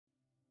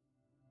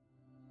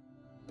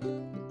Hi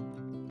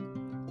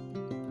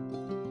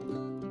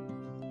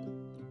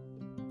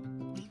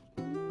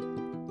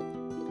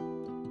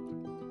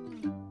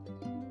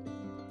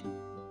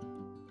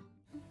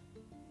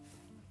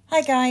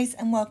guys,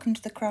 and welcome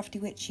to the Crafty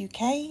Witch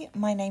UK.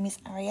 My name is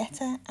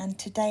Arietta, and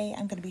today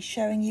I'm going to be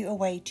showing you a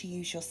way to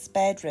use your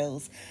spare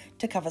drills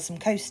to cover some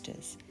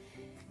coasters.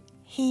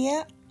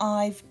 Here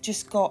I've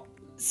just got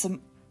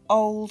some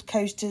old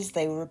coasters.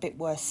 They were a bit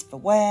worse for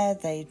wear.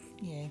 They'd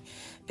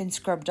been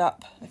scrubbed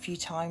up a few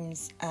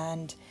times,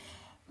 and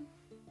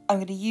I'm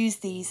going to use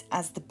these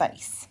as the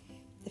base.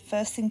 The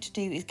first thing to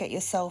do is get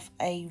yourself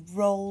a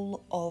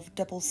roll of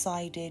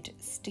double-sided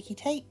sticky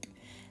tape.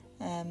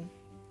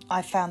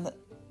 I found that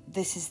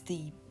this is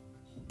the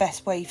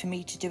best way for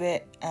me to do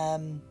it.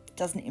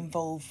 Doesn't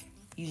involve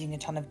using a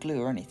ton of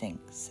glue or anything.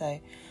 So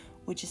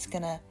we're just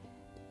gonna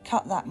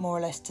cut that more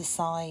or less to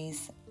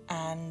size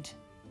and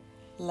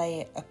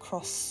lay it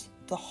across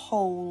the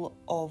whole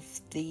of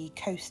the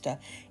coaster.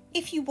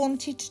 If you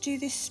wanted to do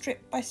this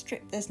strip by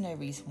strip, there's no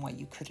reason why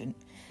you couldn't.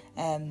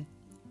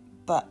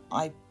 But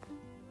I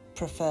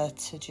prefer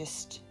to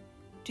just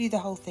do the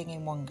whole thing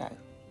in one go.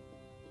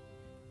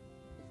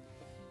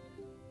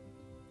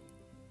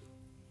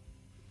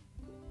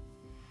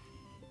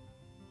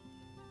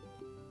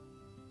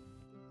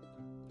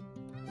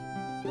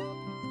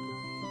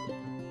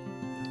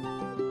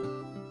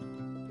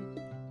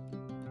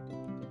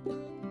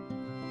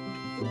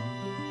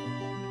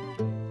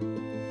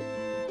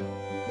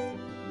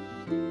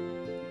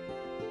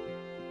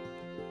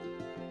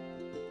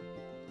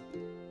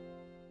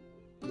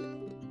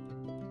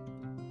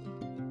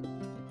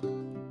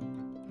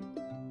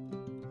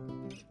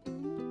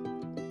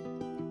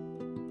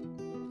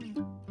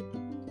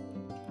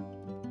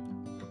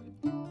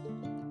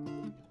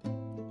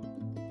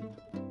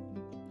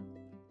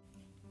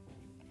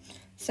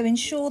 So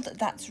ensure that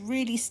that's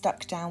really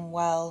stuck down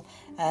well.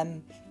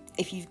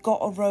 If you've got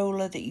a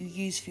roller that you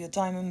use for your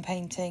diamond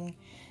painting,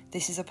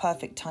 this is a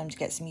perfect time to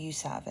get some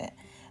use out of it.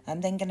 I'm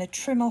then going to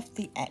trim off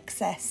the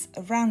excess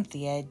around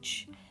the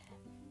edge,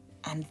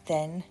 and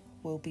then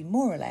we'll be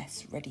more or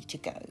less ready to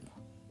go.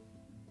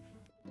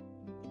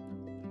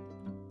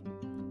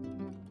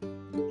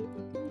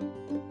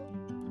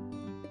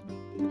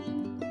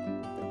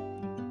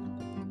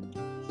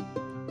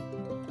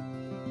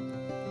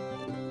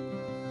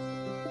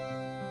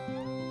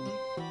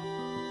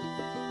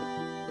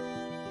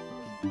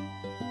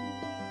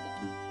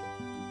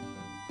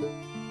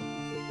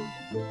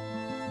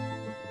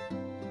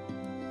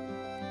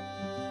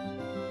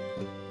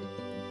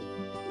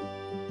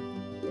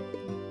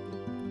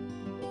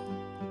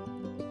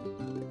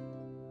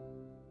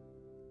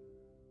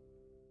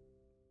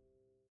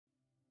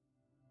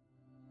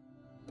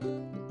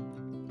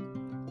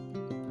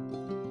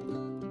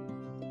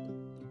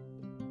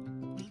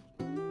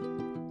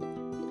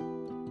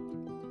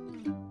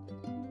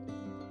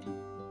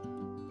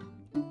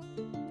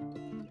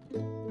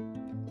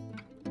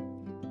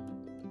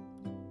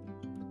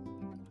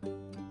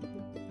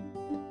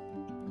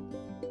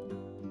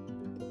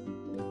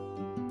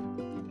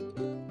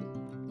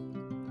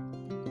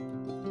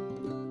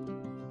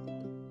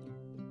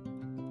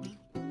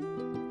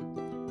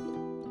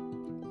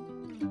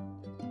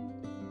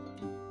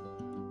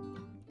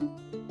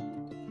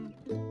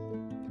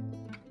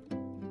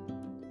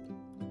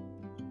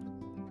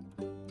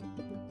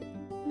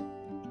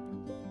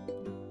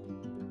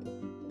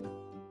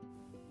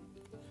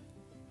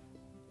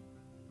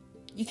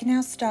 You can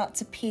now start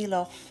to peel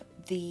off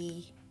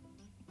the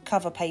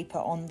cover paper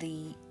on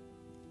the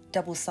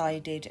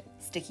double-sided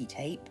sticky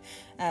tape.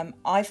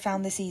 I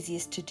found this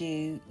easiest to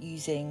do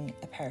using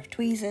a pair of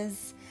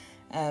tweezers.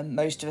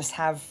 Most of us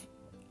have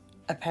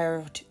a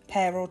pair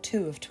or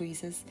two of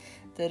tweezers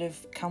that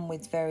have come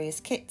with various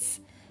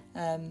kits.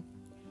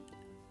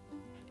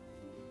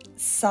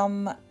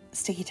 Some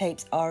sticky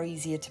tapes are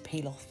easier to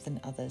peel off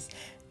than others.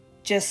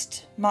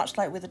 Just much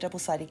like with a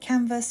double-sided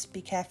canvas,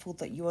 be careful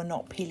that you are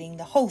not peeling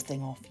the whole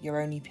thing off. You're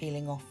only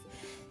peeling off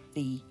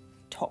the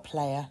top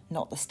layer,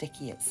 not the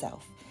sticky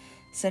itself.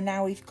 So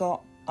now we've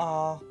got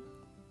our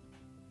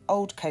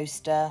old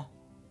coaster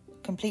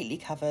completely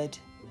covered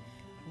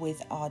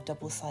with our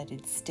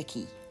double-sided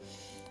sticky.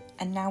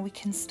 And now we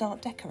can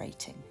start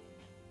decorating.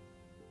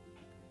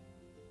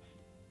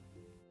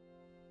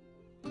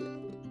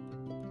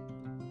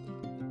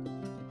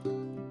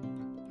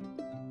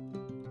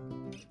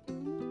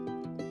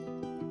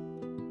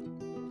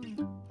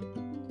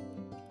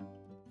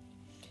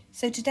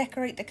 So to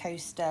decorate the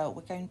coaster,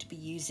 we're going to be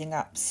using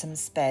up some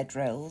spare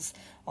drills.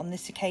 On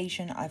this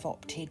occasion, I've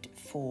opted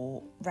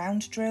for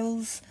round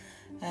drills.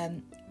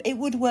 It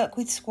would work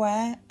with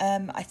square.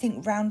 I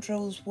think round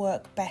drills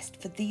work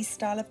best for these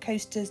style of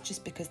coasters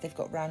just because they've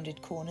got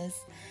rounded corners,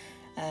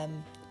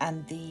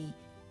 and the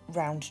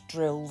round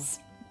drills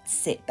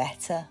sit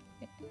better.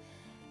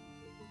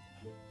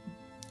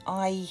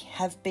 I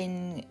have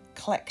been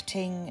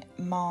collecting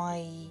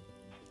my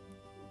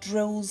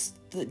drills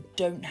that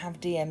don't have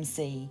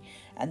DMC,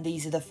 and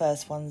these are the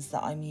first ones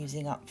that I'm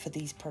using up for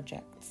these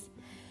projects.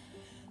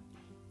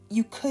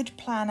 You could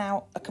plan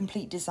out a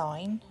complete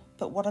design,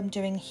 but what I'm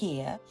doing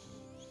here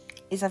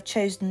is I've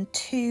chosen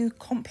two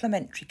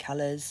complementary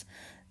colours,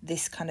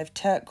 this kind of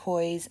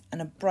turquoise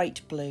and a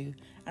bright blue,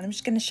 and I'm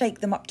just going to shake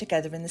them up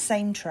together in the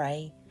same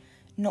tray,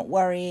 not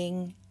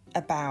worrying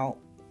about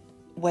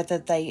whether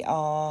they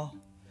are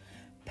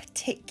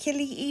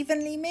particularly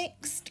evenly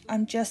mixed.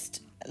 I'm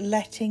just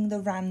letting the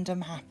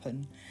random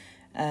happen,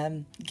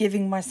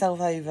 giving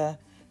myself over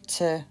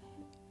to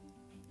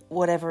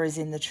whatever is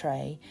in the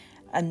tray.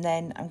 And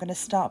then I'm going to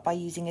start by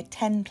using a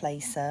 10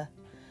 placer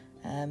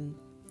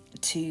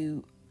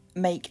to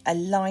make a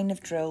line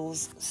of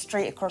drills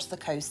straight across the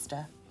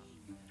coaster.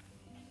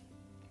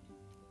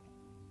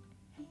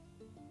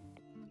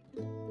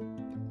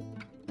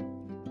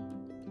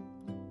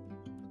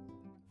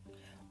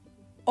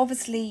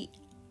 Obviously,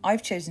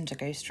 I've chosen to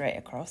go straight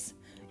across.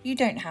 You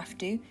don't have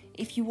to.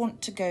 If you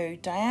want to go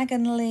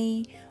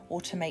diagonally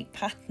or to make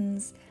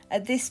patterns,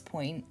 at this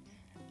point,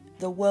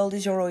 the world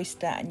is your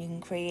oyster and you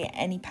can create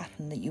any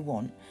pattern that you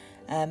want.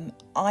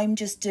 I'm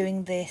just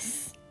doing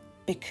this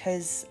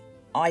because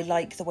I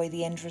like the way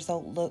the end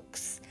result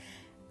looks,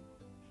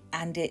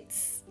 and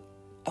it's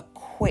a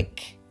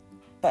quick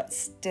but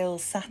still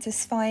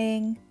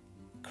satisfying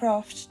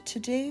craft to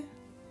do.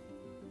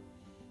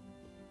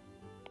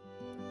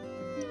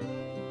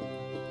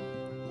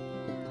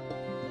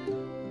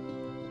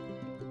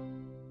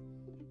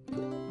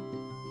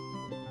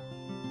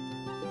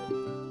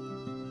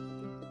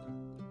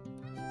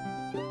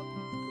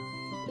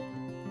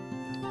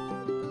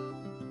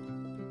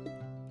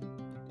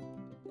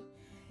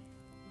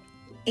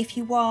 If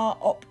you are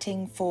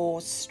opting for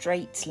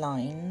straight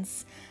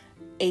lines,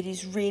 it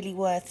is really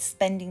worth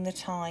spending the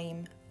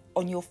time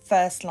on your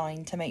first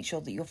line to make sure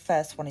that your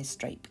first one is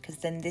straight, because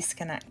then this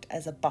can act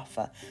as a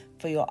buffer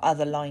for your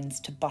other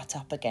lines to butt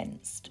up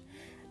against.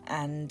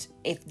 And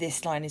if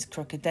this line is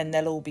crooked, then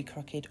they'll all be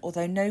crooked,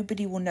 although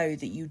nobody will know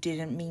that you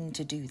didn't mean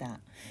to do that.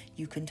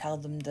 You can tell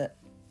them that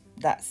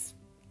that's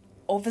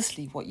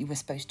obviously what you were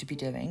supposed to be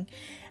doing,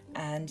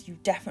 and you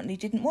definitely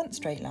didn't want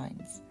straight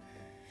lines.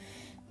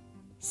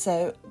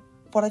 So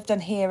what I've done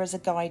here as a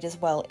guide as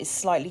well is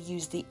slightly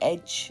use the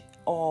edge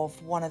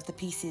of one of the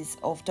pieces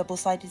of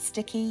double-sided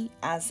sticky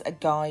as a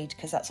guide,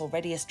 because that's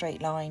already a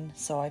straight line,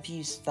 so I've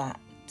used that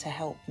to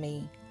help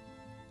me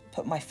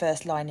put my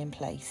first line in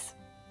place.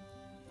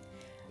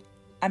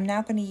 I'm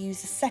now going to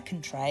use a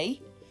second tray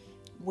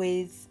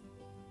with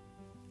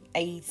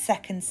a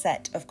second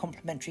set of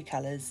complementary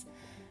colours.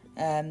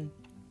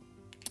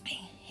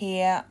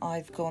 Here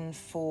I've gone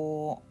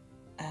for,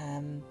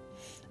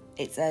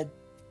 it's a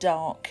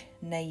dark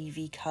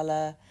navy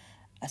colour,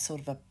 a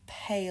sort of a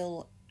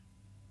pale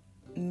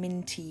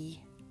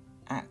minty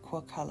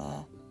aqua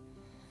colour,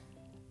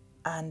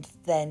 and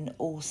then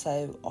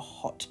also a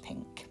hot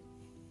pink.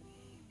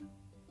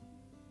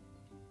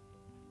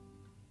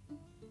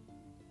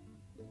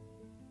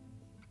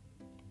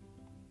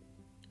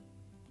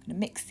 I'm going to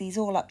mix these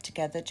all up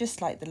together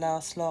just like the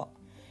last lot,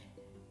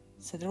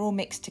 so they're all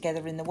mixed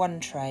together in the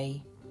one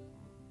tray.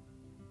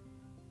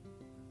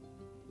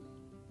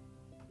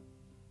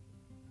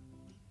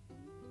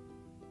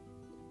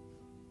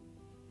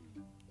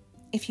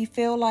 If you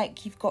feel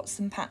like you've got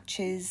some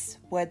patches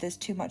where there's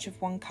too much of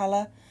one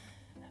colour,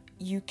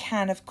 you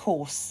can, of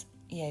course,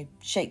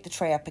 shake the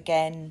tray up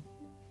again,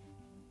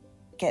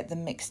 get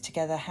them mixed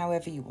together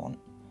however you want.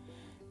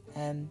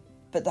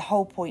 But the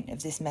whole point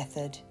of this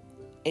method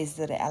is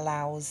that it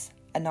allows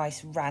a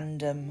nice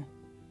random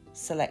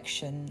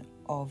selection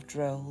of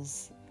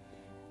drills,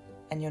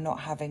 and you're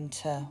not having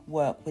to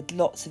work with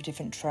lots of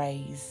different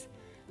trays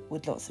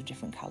with lots of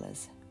different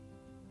colours.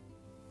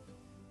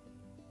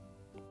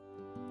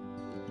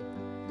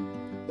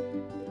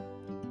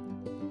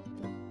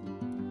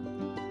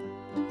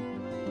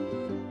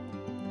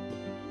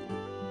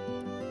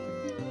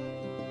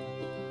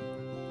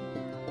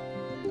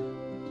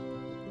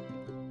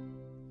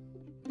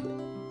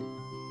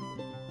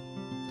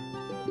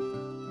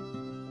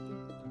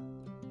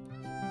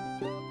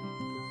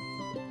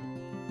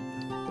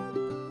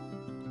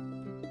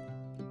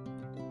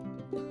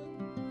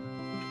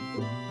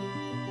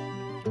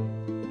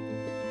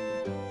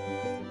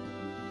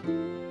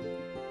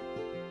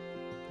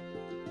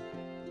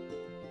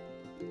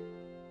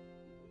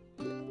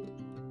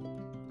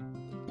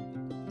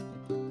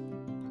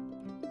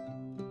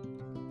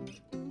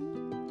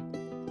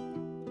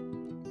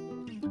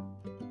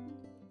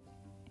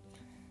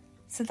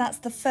 So that's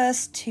the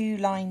first two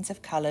lines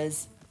of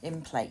colours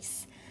in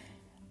place.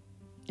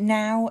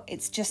 Now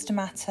it's just a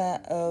matter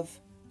of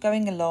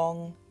going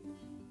along,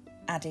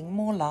 adding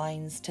more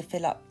lines to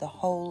fill up the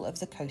whole of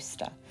the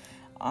coaster.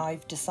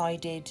 I've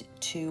decided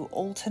to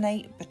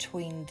alternate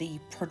between the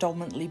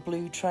predominantly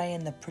blue tray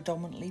and the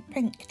predominantly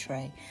pink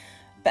tray.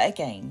 But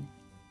again,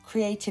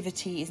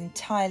 creativity is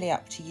entirely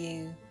up to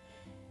you.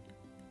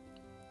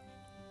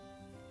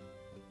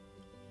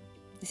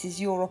 This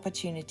is your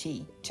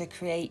opportunity to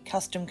create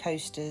custom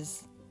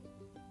coasters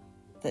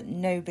that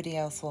nobody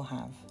else will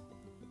have.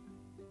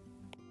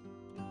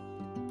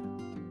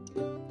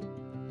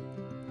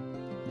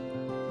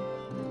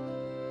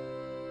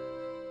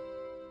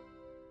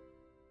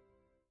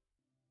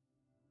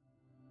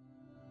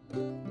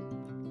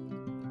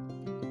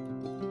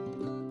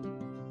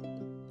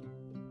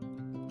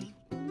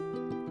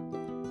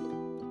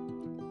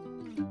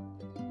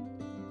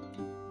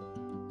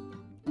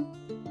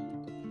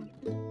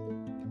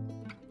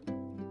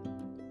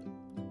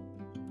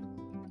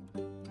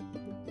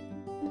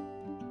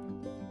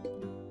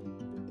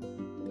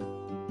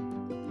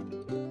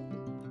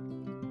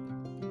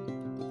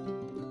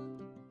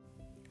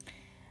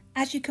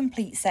 As you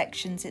complete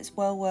sections, it's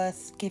well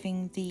worth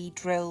giving the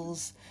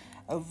drills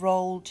a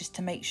roll just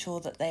to make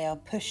sure that they are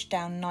pushed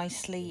down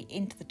nicely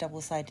into the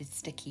double-sided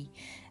sticky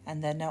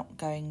and they're not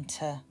going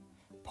to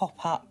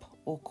pop up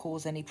or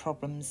cause any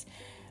problems.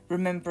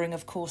 Remembering,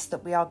 of course,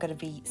 that we are going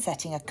to be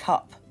setting a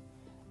cup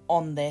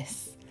on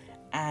this,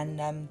 and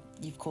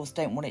you of course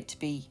don't want it to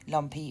be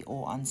lumpy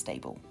or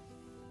unstable.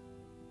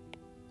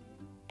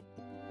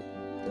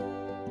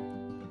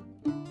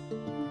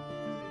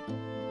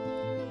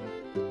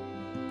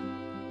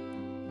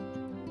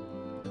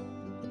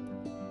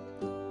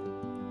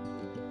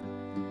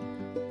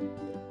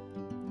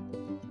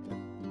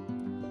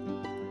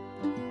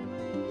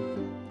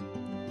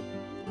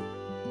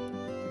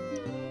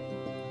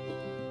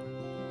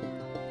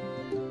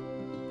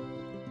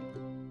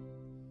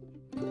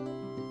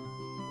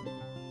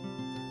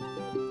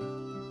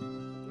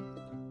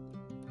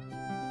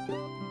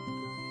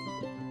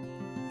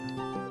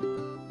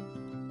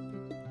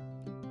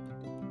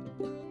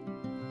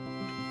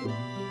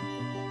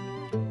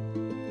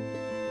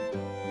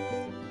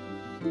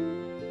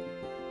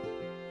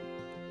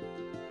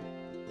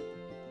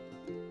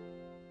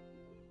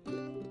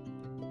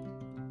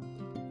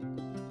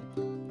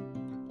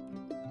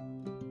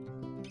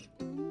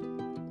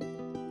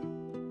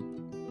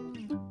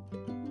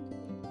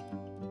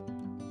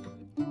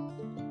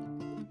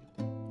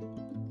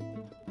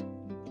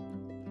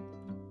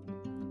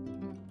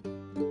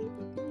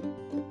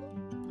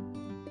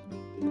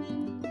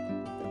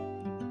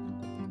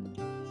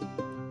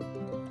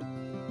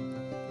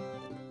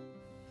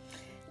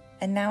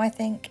 And now I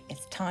think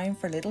it's time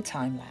for a little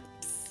time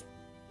lapse.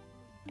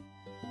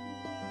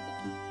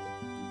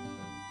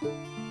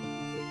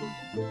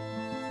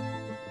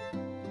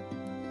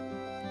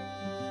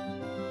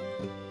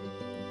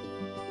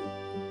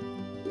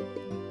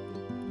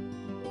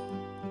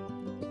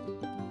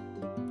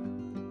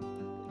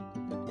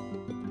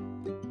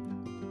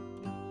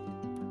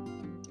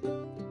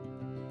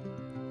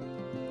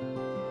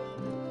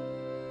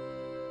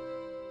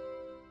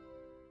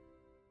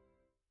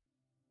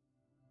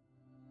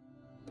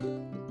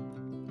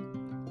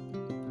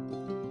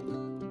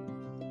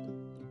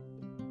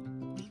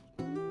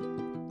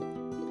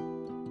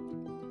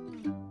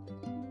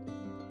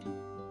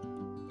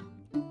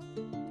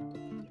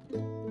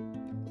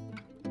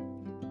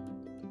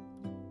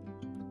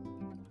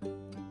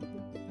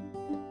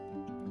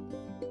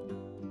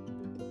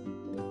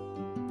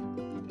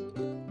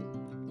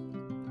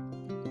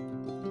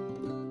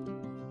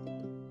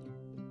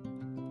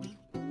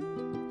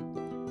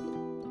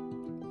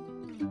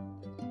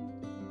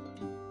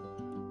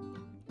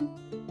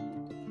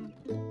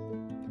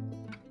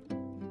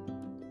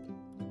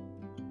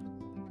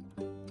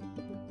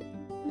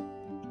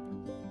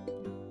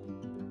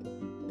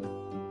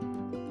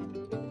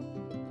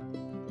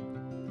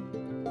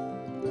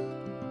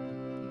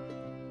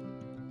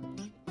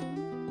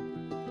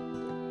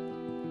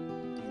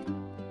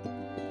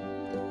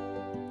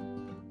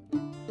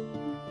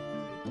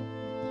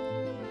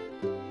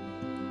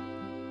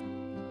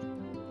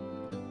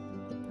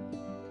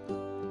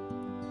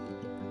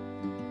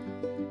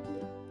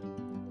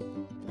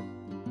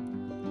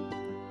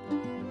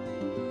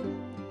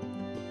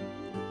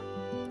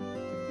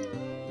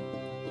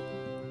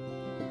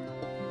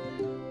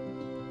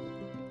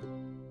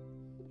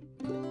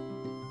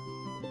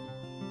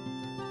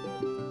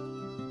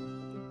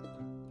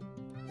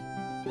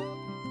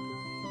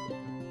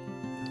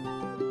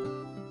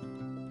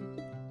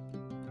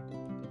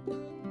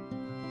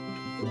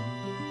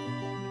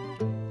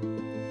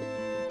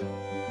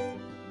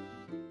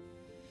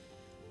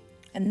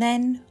 And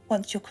then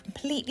once you're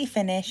completely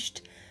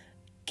finished,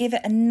 give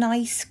it a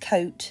nice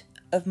coat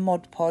of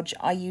Mod Podge.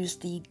 I use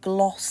the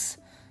gloss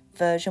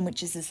version,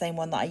 which is the same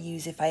one that I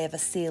use if I ever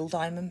seal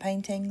diamond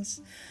paintings.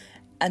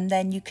 And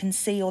then you can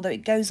see, although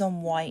it goes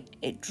on white,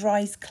 it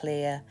dries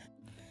clear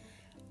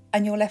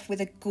and you're left with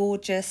a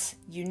gorgeous,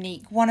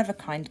 unique,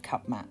 one-of-a-kind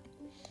cup mat.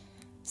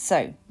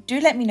 So do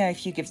let me know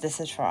if you give this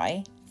a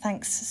try.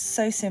 Thanks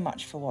so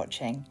much for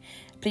watching.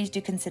 Please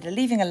do consider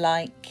leaving a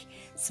like,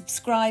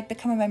 subscribe,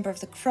 become a member of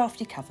the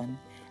Crafty Coven,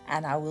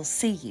 and I will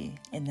see you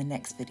in the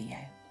next video.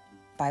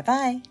 Bye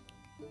bye.